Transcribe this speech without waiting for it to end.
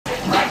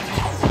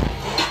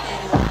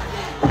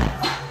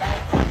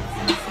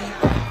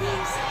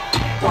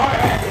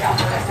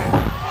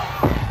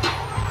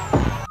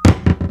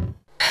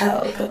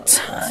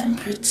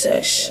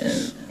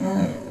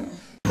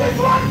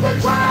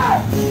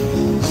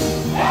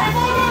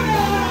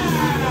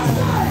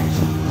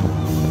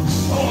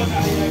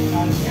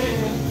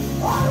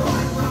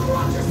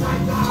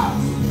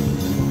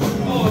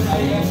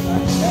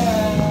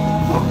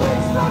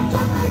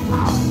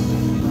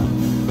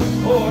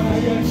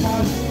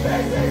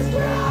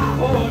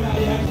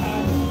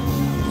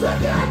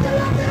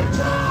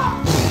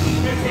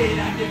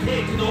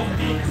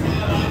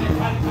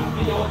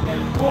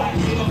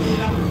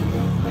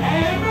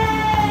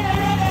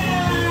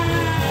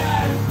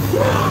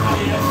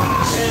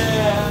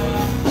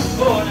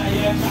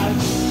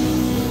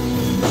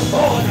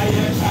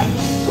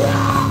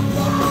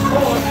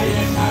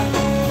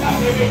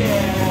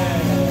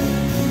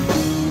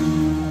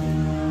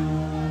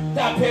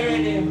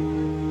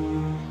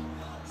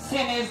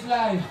Sin is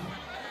life,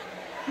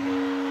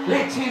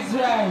 rich is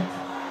right,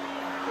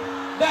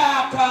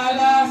 darker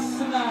last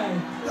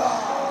night,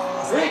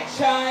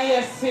 richer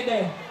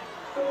yesterday,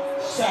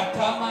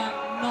 Shataman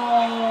no.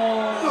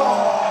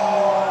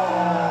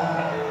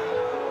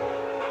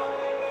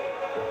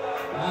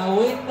 A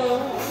window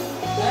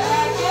that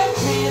I can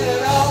feel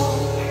alone,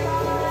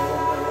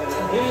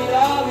 it'll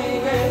all be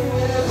great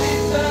with a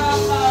bit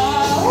of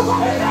love,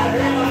 and I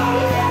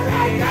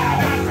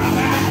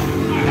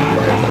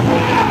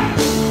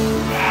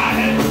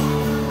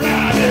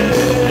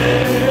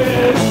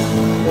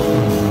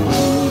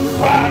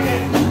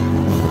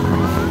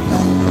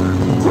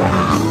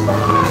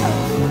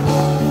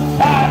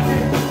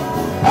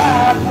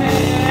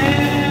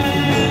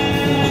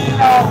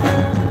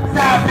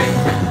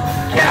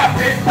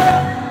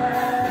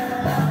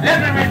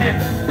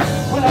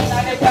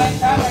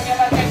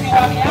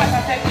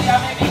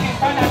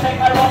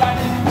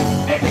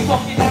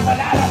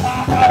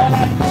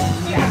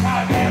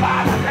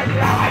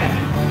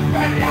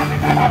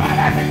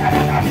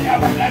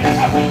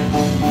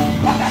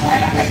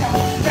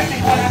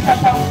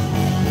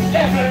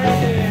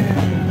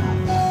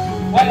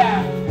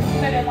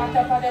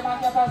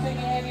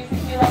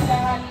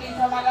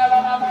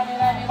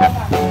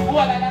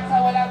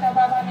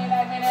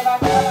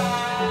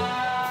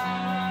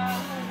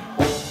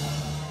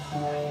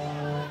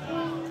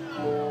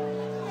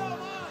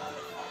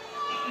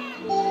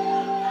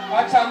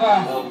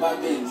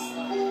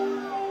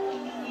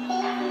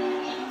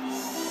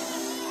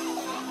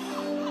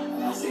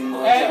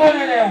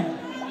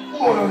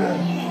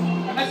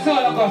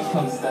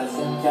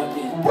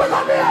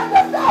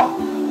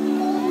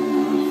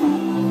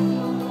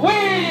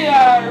we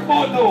are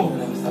Bodo.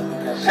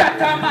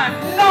 Shataman,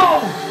 no!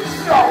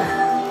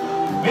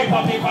 We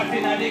pop it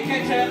in the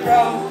kitchen,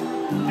 bro.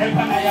 And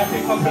when I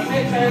pick up the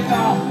dishes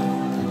now.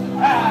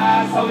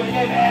 So we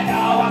live in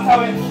now, so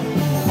we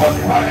put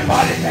it on the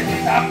body, take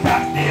it up,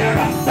 back there,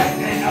 and take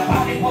it in the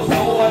body, put the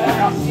water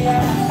up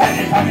here. And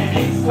if I'm in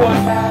mix, go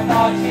and burn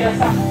all cheers,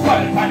 so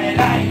if I'm in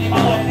line, I'm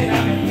out in a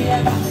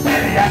million.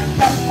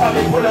 That's how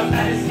we pull up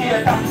and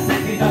skate.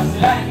 Just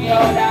like me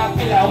out and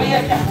feel a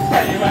weight.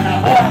 Tell you when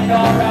I'm born,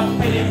 don't run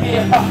for the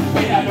paper.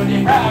 We don't do the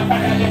brown, but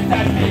I left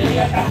that me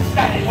later.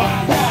 That is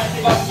one time, we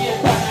got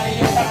skate on the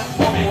later.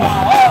 So me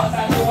want house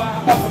and you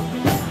want couple.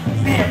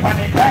 Stay on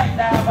the grind,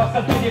 now bust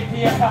up to the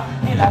paper.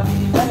 Kill a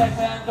weed, well I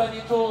turn to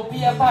the two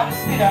paper.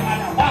 See the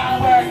man a one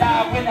word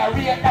now, when I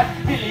rate that.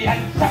 Billion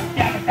shot,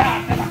 yeah, the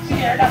dance, and I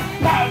cheer that.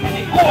 Now when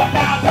they go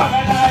down, come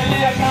and I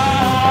live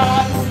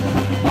on.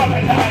 Come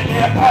and I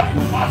live on.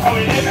 That's how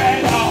we live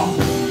it now.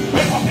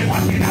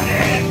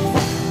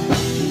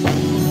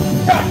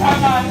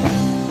 Shataman,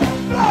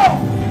 no!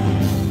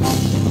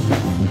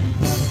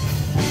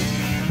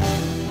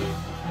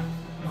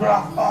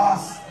 KRAFF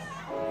boss.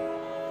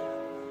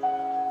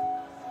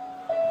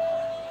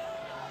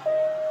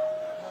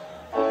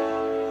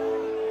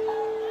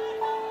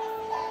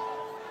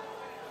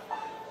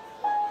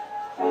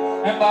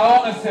 Remember, I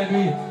want to say it.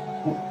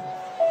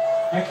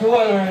 Make the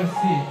whole world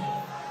see.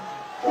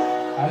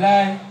 I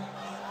like.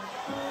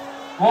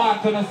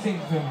 Want to sing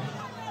to me.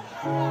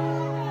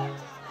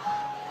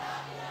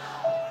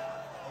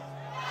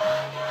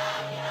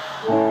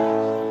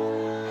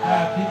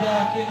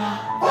 Darky no.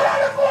 Put on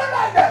the phone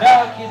like that.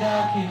 Darky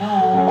no.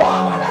 Oh,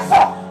 man, that's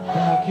up.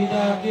 Darky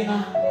no.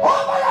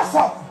 Oh, man, that's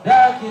up.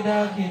 Darky no.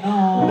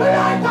 Do you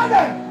like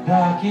that?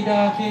 Darky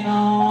no.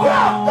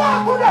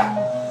 Talk to them.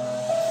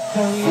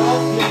 So we all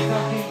play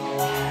talking.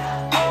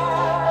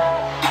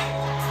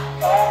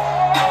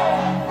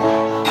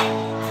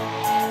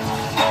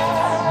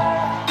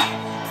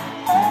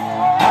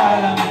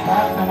 All of me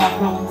talk to my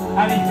crew.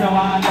 And if you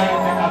want to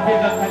make a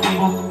big up at the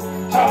book.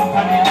 Jump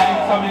on the line,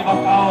 so me go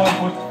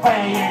powerful.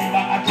 Fire in the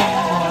back, I jump.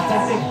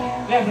 That's it.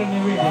 Level me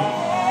really.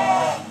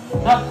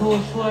 Not too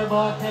sure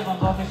about heaven,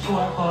 but for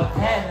sure about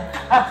hell.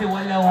 I feel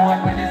well alone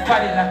when it's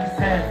body like you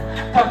said.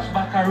 Touch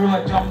back a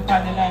road, jump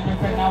on the line, my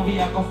friend, and we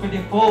are go for the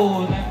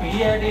food. Let me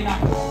hear dinner.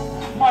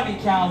 Money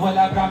can't well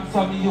a gram,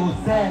 so me use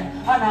sell.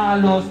 And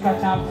all those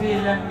scratch and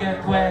feel them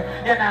get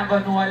wet. You're not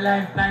gonna know a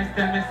life nice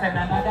till me send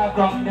another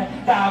ground there.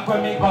 Dark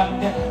when me gun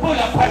there. Pull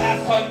up on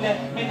a Sunday.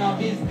 Me no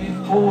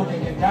business food, they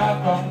get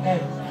dark ground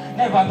there.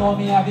 Never know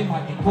me have the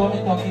money, told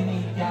me talking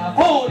in ya.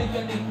 Food if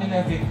you think me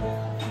left it.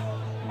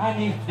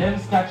 And if them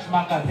scratch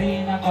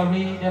magazine, I go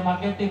read them,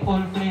 I get the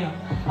full flame.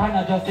 And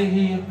I just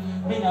heal.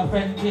 Me no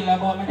friend killer,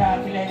 but me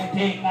don't kill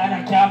anything. And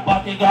I can't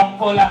but the gun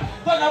full of.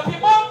 Turn up your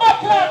mom back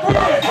here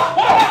today.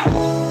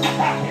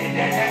 Stop it,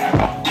 they never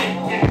come in,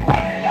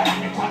 on it like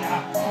the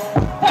corner.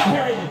 Stop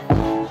hearing it.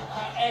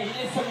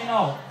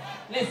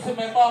 Listen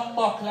me bum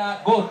buckler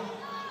good.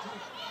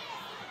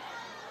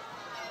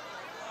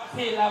 I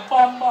feel a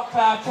bum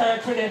buckler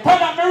church with it.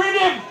 Turn up me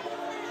rhythm.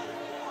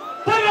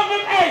 Turn up me,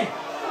 hey.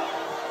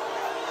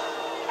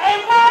 Hey,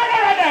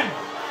 murder them.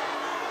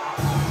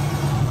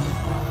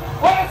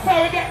 What's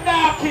how we get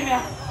dark in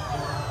here?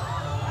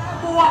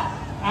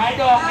 I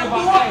don't give a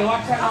fuck.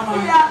 Watch out,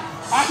 man.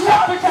 I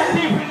can't picture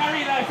people in the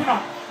real life, you know.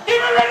 Give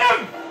me rhythm.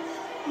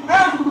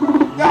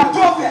 Yeah,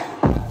 drop it.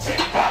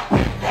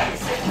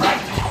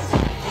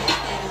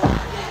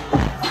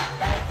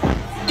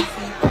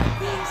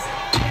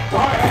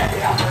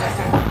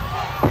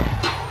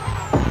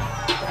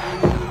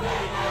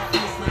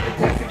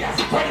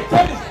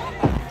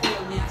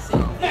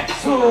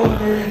 Next one,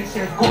 the ready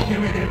chef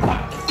cooking with the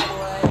pot.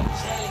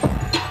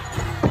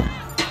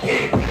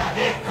 People are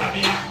dead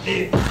coming at me.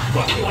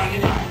 What you want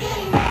in mind?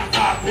 I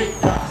can't pick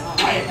that.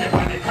 I step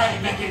on the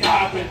crime, make it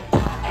happen.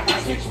 I'm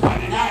a 6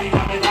 on the 9,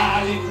 I'm a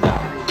darling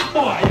down. Boy,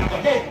 I'm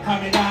a dead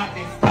coming at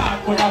me.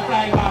 Start with a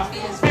fly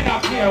off. Spin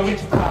up here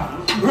with your car.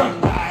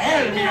 Run the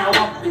hell me or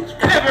what?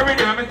 Every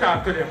rhythm I'm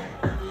talk to them.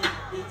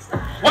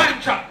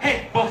 One shot,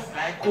 head bust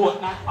like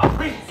coat now. A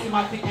rinse him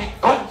a thing,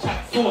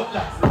 gunshot, sword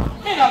last.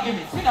 Me not give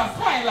me, me not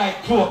smile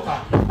like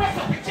Joker. Press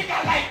up a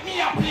chicken like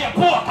me and play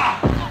poker.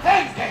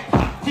 Hands get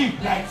hot,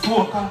 deep like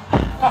smoker.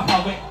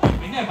 Papa wet,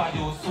 we never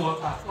use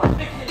soaker.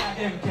 The killer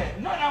them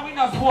dead, none of we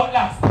not sport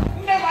last.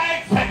 Never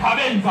expect a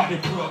bend for the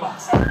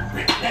probers.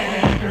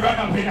 Then we run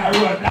up in a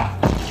roadblock.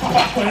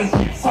 Papa couldn't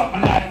keep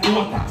something like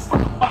water.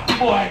 But the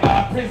boy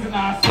got a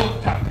prisoner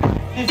soaked.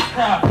 This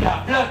crap,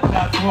 yeah, blood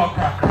clot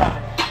smoker crap.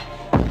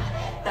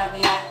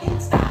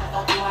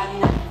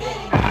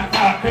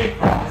 Big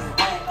brass.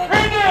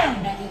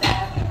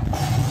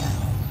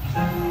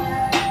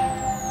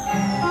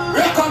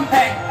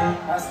 Recompense,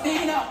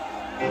 Pastina.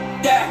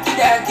 Darky,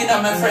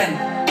 my friend.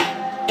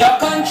 Your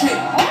country.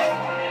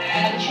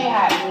 Country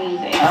hat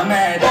music.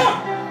 America.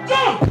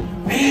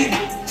 Big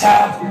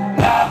chop,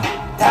 love,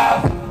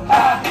 top,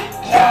 hot,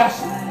 cash,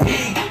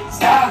 big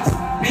stocks,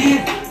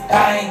 big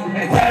time,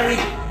 very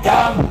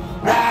dumb,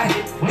 right,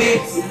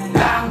 lips,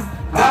 long,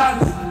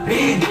 guns,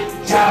 big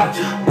chop,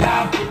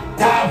 love,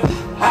 top,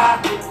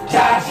 hot,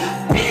 cash,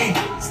 big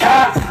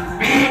stocks,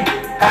 big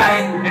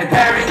time,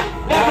 very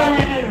dumb,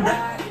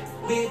 right,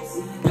 lips,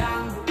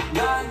 long,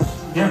 guns.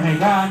 Yeah, me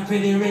gone for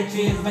the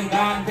riches, me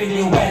gone for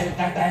the wealth.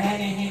 That the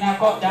henny in a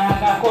cup,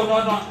 dog, I could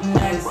know nothing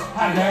else.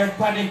 I learned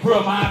from the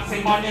promax,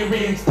 him on the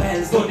real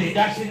spells. So the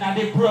dashing of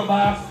the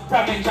proverbs,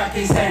 from the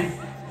tracky sense.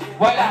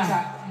 Well,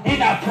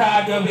 in a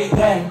proud of it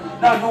then.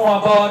 Don't know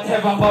about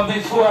heaven, but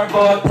be sure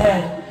about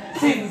hell.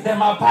 Sins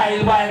them a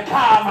pile while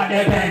calm at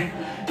the bend.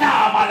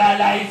 Now I'm all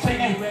alive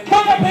swinging,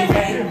 put up the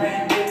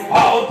bend.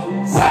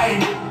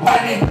 Outside,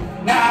 panic,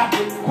 now,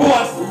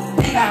 horse,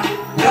 inner,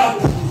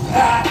 blood,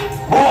 clot,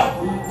 boat,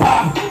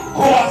 puff,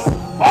 horse,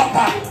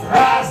 bunker,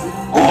 ras,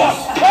 horse,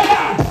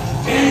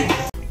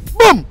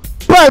 Boom!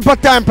 Pelpa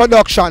Time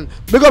Production.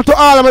 Big up to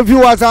all of my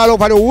viewers all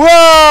over the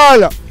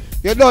world.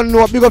 You don't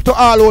know. Big up to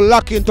all who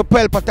lock into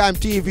Pelpa Time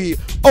TV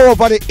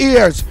over the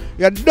years.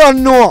 You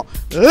don't know.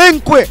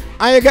 Link with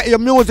and you get your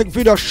music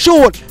video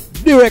shoot,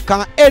 direct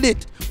and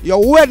edit.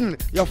 Your wedding,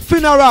 your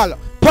funeral,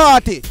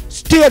 party,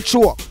 stage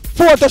show,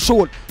 photo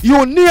shoot,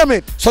 you name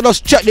it. So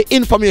just check the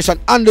information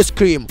on the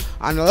screen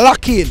and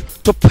lock in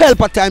to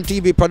Pelpa Time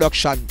TV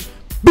Production.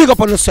 Big up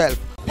on yourself.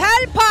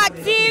 Pelpa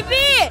TV!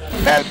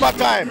 Pelpa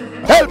Time!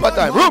 Pelpa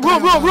Time! Room!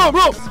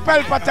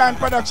 Pelpa Time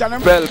Production.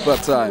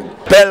 Pelpa Time.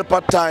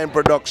 Pelpa Time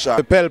Production.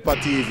 Pelpa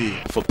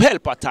TV. For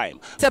Pelpa Time.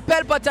 It's a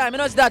Pelpa Time, you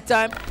know it's that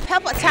time.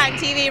 Pelpa Time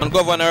TV. I'm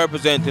governor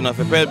representing of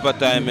Pelpa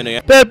Time, you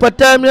know. Pelpa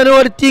Time, you know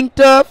what the thing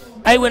tough?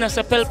 I when I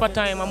say Pelpa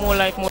Time, I'm more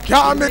like more.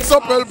 Can't mix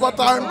up Pelpa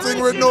Time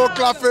thing with no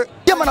KRAFF.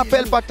 Yeah, man, a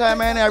Pelpa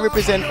Time, and I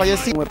represent for your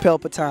scene with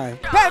Pelpa Time.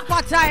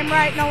 Pelpa Time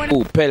right now.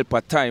 Oh,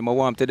 Pelpa Time, I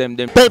want to them.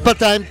 Pelpa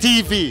Time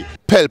TV.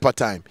 Pelpa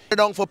Time.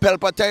 Down for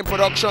Pelpa Time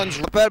Productions.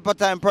 Pelpa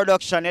Time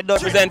Production. It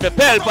does Represent for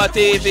Pelpa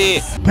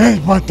TV.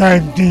 Pelpa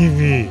Time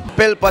TV.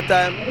 Pelpa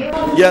Time.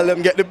 Yeah, let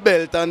them get the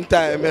belt on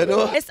time, you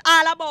know. It's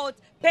all about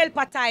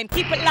Pelpa Time.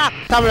 Keep it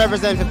locked. Come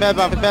represent for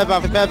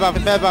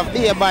Pelpa,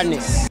 be a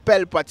badness.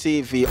 Pelpa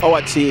TV,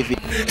 our TV.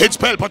 It's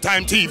Pelpa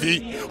Time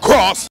TV.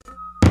 Cross.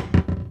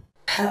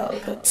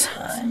 Pelpa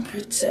Time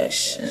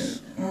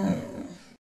Protection.